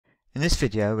In this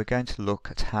video we're going to look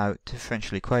at how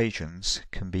differential equations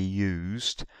can be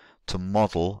used to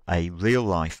model a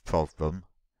real-life problem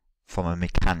from a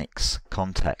mechanics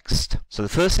context. So the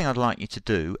first thing I'd like you to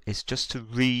do is just to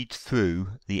read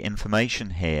through the information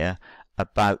here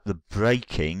about the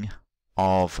braking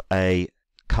of a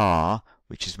car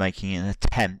which is making an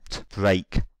attempt to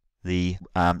break the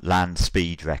land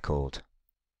speed record.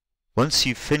 Once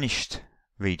you've finished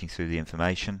reading through the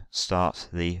information, start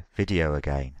the video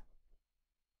again.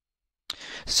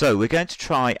 So we're going to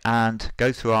try and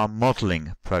go through our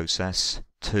modelling process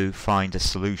to find a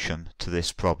solution to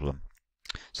this problem.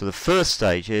 So the first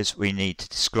stage is we need to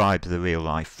describe the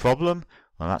real-life problem.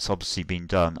 Well, that's obviously been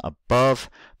done above,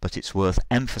 but it's worth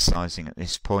emphasising at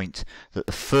this point that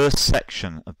the first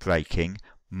section of braking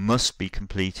must be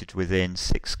completed within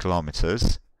 6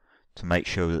 kilometres to make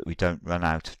sure that we don't run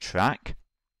out of track.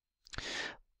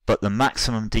 But the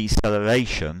maximum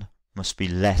deceleration must be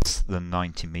less than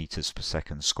 90 meters per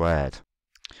second squared.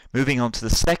 Moving on to the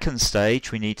second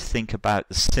stage, we need to think about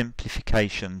the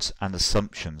simplifications and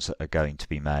assumptions that are going to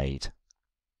be made.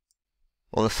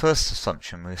 Well, the first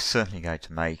assumption we're certainly going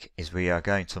to make is we are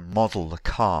going to model the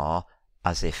car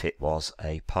as if it was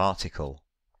a particle.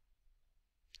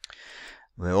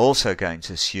 We're also going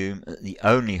to assume that the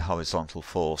only horizontal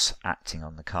force acting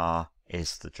on the car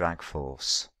is the drag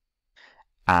force.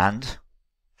 And,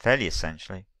 fairly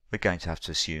essentially, we're going to have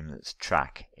to assume that the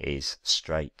track is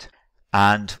straight.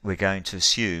 And we're going to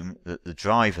assume that the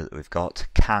driver that we've got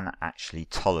can actually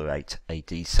tolerate a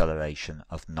deceleration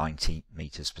of 90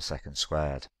 meters per second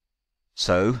squared.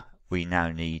 So we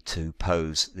now need to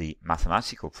pose the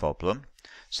mathematical problem.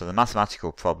 So the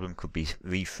mathematical problem could be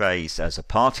rephrased as a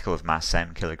particle of mass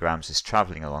m kilograms is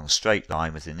travelling along a straight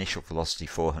line with initial velocity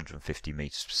 450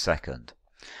 meters per second.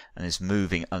 And is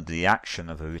moving under the action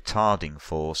of a retarding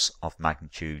force of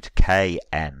magnitude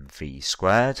kmv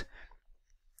squared,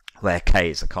 where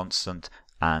k is a constant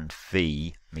and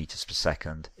v meters per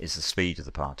second is the speed of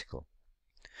the particle.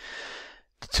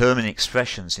 Determine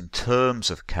expressions in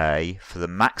terms of k for the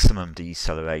maximum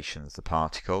deceleration of the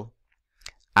particle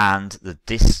and the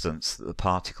distance that the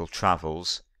particle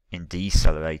travels in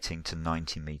decelerating to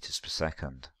 90 meters per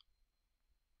second.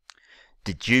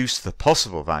 Deduce the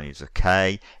possible values of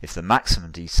k if the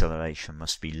maximum deceleration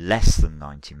must be less than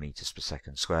 90 meters per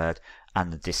second squared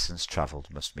and the distance travelled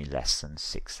must be less than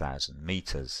 6,000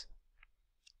 meters.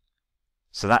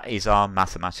 So that is our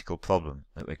mathematical problem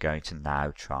that we're going to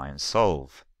now try and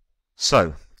solve.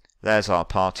 So there's our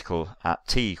particle at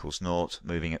t equals 0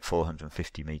 moving at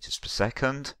 450 meters per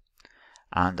second,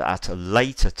 and at a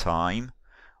later time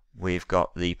we've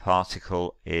got the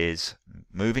particle is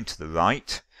moving to the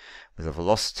right with a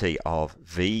velocity of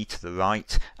v to the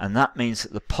right, and that means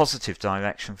that the positive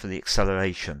direction for the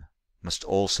acceleration must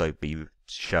also be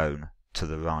shown to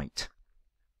the right.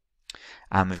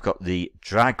 And we've got the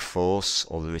drag force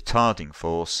or the retarding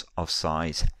force of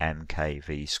size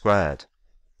mkv squared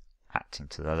acting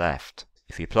to the left.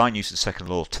 If we apply Newton's second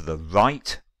law to the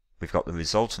right, we've got the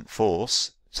resultant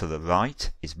force to the right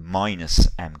is minus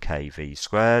mkv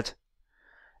squared,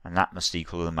 and that must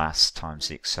equal the mass times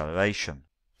the acceleration.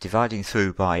 Dividing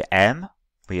through by m,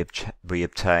 we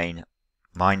obtain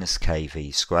minus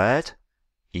kv squared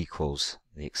equals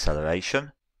the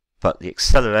acceleration, but the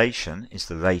acceleration is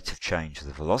the rate of change of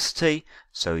the velocity,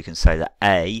 so we can say that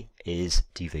a is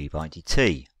dv by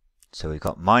dt. So we've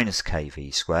got minus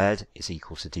kv squared is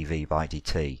equal to dv by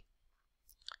dt.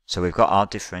 So we've got our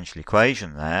differential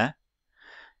equation there.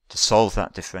 To solve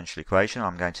that differential equation,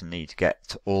 I'm going to need to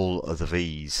get all of the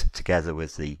v's together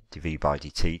with the dv by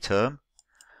dt term.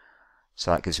 So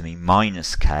that gives me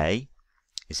minus k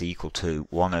is equal to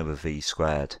 1 over v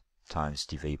squared times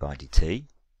dv by dt.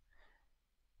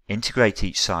 Integrate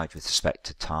each side with respect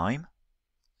to time,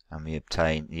 and we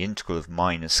obtain the integral of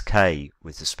minus k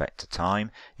with respect to time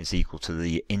is equal to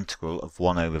the integral of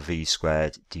 1 over v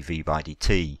squared dv by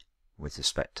dt with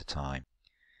respect to time.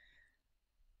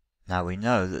 Now we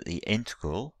know that the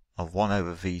integral of 1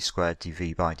 over v squared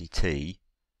dv by dt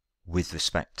with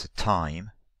respect to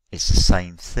time is the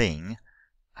same thing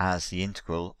as the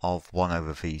integral of 1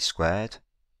 over v squared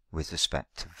with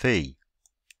respect to v.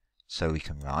 So we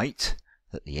can write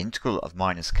that the integral of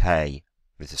minus k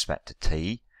with respect to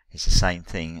t is the same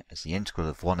thing as the integral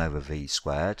of 1 over v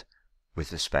squared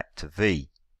with respect to v.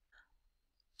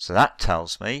 So that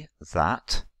tells me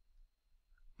that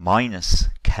minus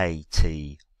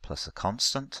kt plus a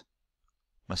constant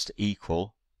must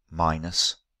equal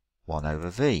minus 1 over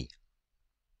v.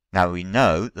 Now we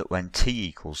know that when t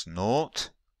equals 0,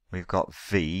 we've got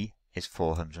v is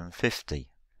 450.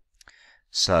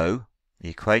 So the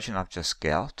equation I've just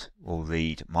got will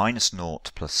read minus 0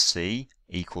 plus c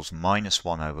equals minus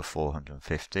 1 over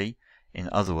 450. In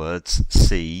other words,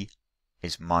 c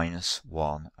is minus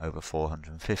 1 over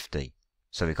 450.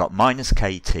 So we've got minus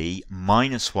kt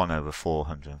minus 1 over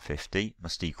 450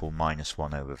 must equal minus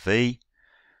 1 over v,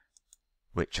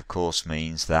 which of course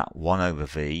means that 1 over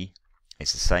v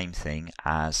is the same thing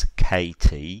as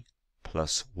kt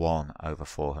plus 1 over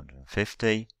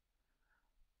 450,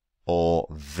 or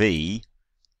v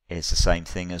is the same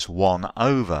thing as 1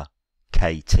 over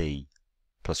kt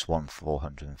plus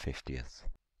 1/450th.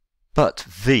 But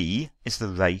v is the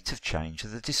rate of change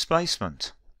of the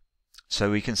displacement. So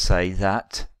we can say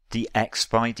that dx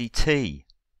by dt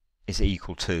is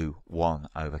equal to 1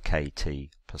 over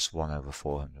kt plus 1 over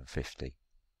 450.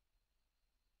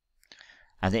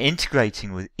 And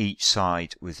integrating with each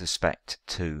side with respect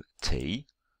to t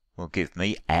will give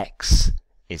me x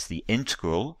is the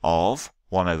integral of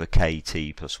 1 over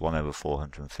kt plus 1 over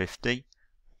 450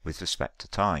 with respect to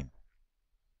time.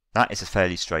 That is a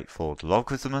fairly straightforward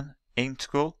logarithm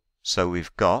integral, so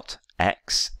we've got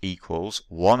x equals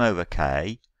 1 over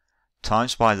k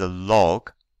times by the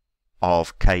log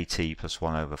of kt plus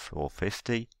 1 over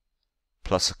 450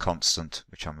 plus a constant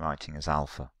which I'm writing as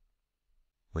alpha.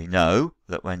 We know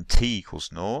that when t equals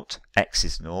 0, x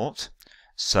is 0,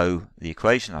 so the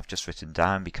equation I've just written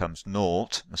down becomes 0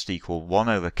 must equal 1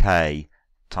 over k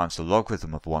times the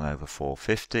logarithm of 1 over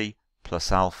 450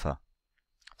 plus alpha.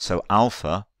 So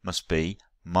alpha must be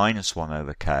minus 1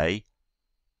 over k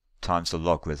times the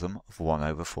logarithm of 1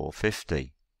 over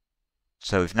 450.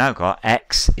 So we've now got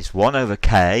x is 1 over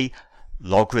k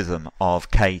logarithm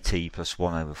of kt plus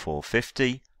 1 over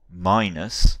 450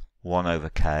 minus 1 over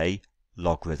k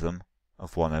logarithm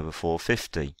of 1 over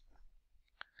 450.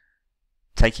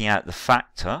 Taking out the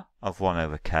factor of 1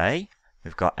 over k,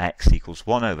 we've got x equals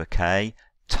 1 over k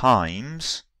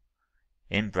times,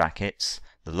 in brackets,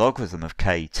 the logarithm of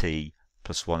kt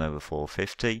plus 1 over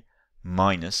 450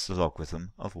 minus the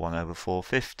logarithm of 1 over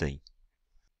 450.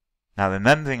 Now,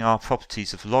 remembering our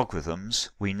properties of logarithms,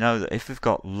 we know that if we've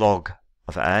got log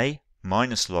of a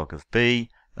minus log of b,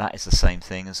 that is the same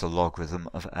thing as the logarithm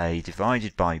of a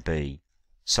divided by b.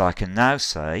 So I can now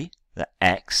say that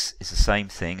x is the same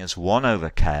thing as 1 over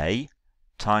k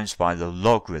times by the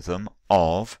logarithm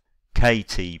of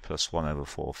kt plus 1 over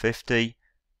 450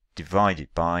 divided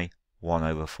by 1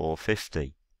 over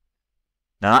 450.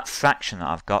 Now that fraction that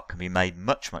I've got can be made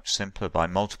much simpler by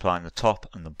multiplying the top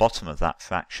and the bottom of that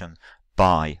fraction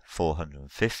by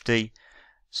 450.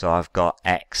 So I've got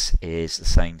x is the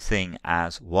same thing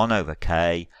as 1 over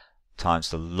k times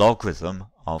the logarithm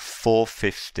of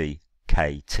 450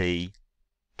 kt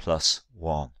plus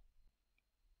 1.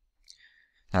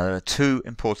 Now there are two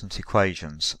important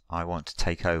equations I want to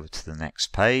take over to the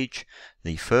next page.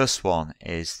 The first one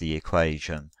is the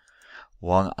equation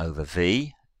 1 over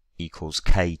v equals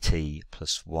kt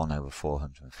plus 1 over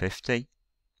 450,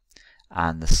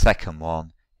 and the second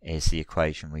one is the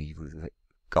equation we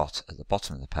got at the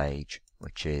bottom of the page,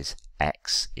 which is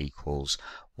x equals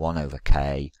 1 over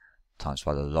k times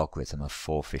by the logarithm of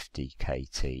 450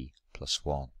 kt plus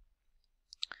 1.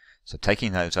 So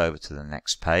taking those over to the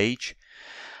next page,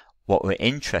 what we're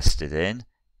interested in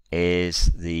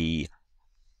is the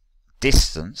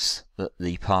distance that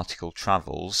the particle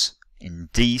travels in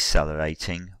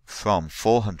decelerating from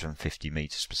 450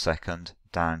 meters per second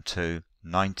down to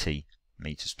 90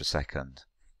 meters per second.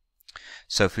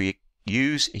 So if we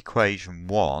use equation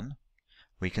 1,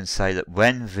 we can say that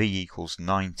when v equals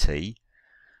 90,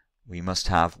 we must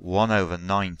have 1 over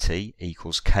 90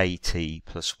 equals kt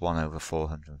plus 1 over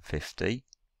 450.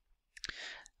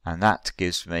 And that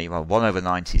gives me, well, 1 over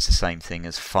 90 is the same thing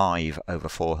as 5 over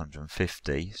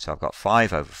 450. So I've got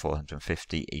 5 over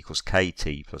 450 equals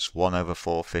kt plus 1 over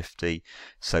 450.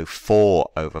 So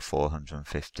 4 over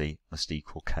 450 must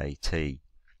equal kt.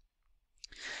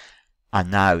 And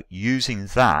now using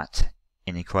that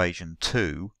in equation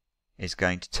 2 is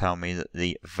going to tell me that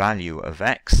the value of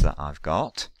x that I've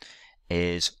got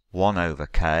is 1 over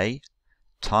k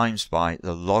times by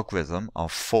the logarithm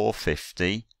of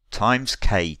 450 times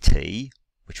kt,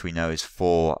 which we know is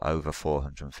 4 over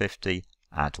 450,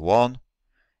 add 1.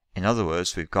 In other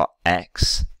words, we've got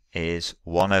x is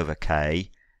 1 over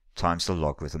k times the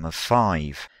logarithm of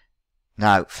 5.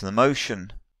 Now, for the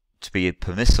motion to be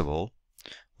permissible,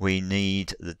 we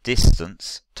need the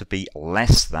distance to be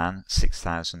less than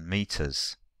 6,000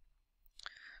 meters.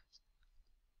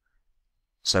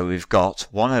 So we've got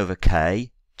 1 over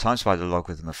k times by the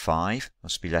logarithm of 5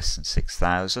 must be less than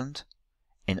 6,000.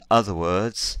 In other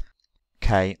words,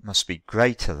 k must be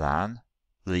greater than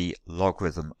the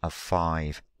logarithm of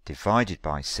 5 divided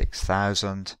by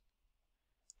 6,000,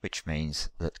 which means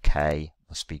that k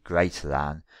must be greater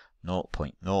than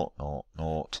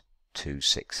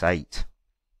 0.000268.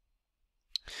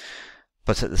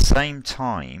 But at the same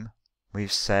time,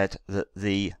 we've said that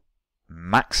the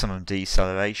maximum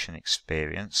deceleration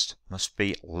experienced must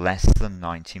be less than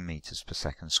 90 meters per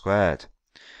second squared.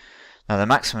 Now the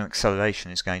maximum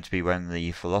acceleration is going to be when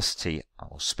the velocity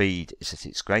or speed is at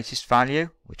its greatest value,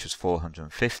 which was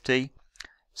 450.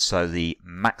 So the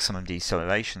maximum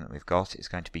deceleration that we've got is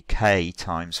going to be k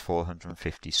times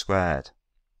 450 squared.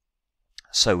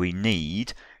 So we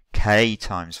need k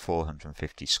times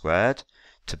 450 squared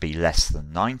to be less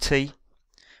than 90,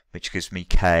 which gives me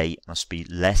k must be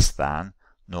less than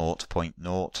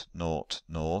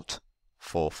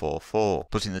 0.000444.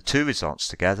 Putting the two results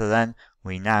together then,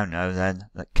 we now know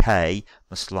then that k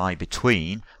must lie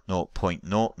between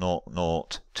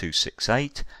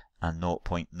 0.000268 and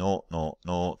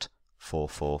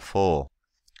 0.000444.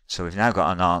 So we've now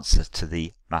got an answer to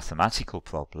the mathematical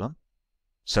problem.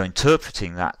 So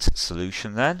interpreting that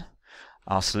solution then,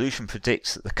 our solution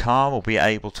predicts that the car will be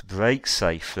able to brake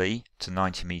safely to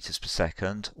 90 meters per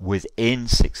second within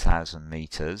 6,000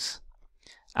 meters,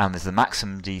 and with the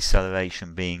maximum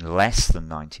deceleration being less than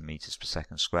 90 meters per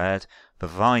second squared,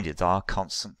 provided our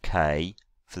constant k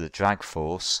for the drag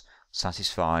force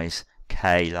satisfies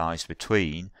k lies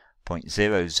between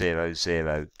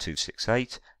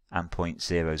 0.000268 and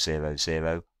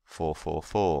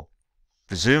 0.000444.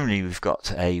 Presumably we've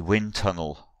got a wind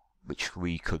tunnel which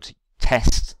we could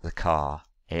test the car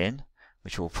in,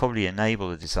 which will probably enable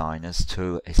the designers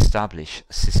to establish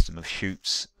a system of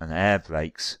chutes and air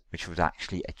brakes which would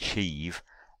actually achieve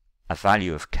a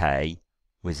value of k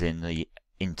within the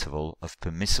interval of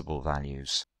permissible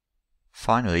values.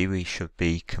 Finally, we should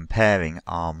be comparing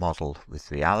our model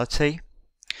with reality,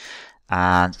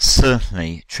 and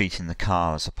certainly treating the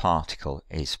car as a particle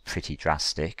is pretty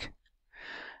drastic.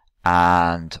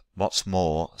 And what's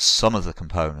more, some of the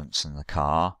components in the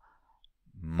car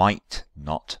might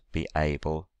not be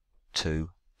able to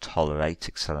tolerate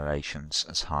accelerations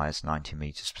as high as 90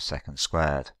 meters per second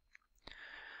squared.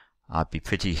 I'd be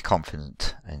pretty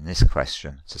confident in this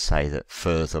question to say that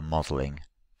further modelling,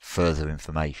 further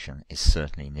information is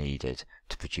certainly needed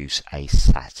to produce a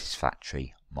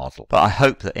satisfactory model. But I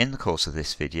hope that in the course of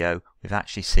this video we've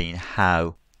actually seen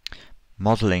how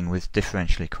modelling with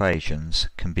differential equations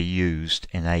can be used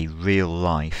in a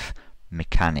real-life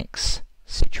mechanics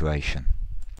situation.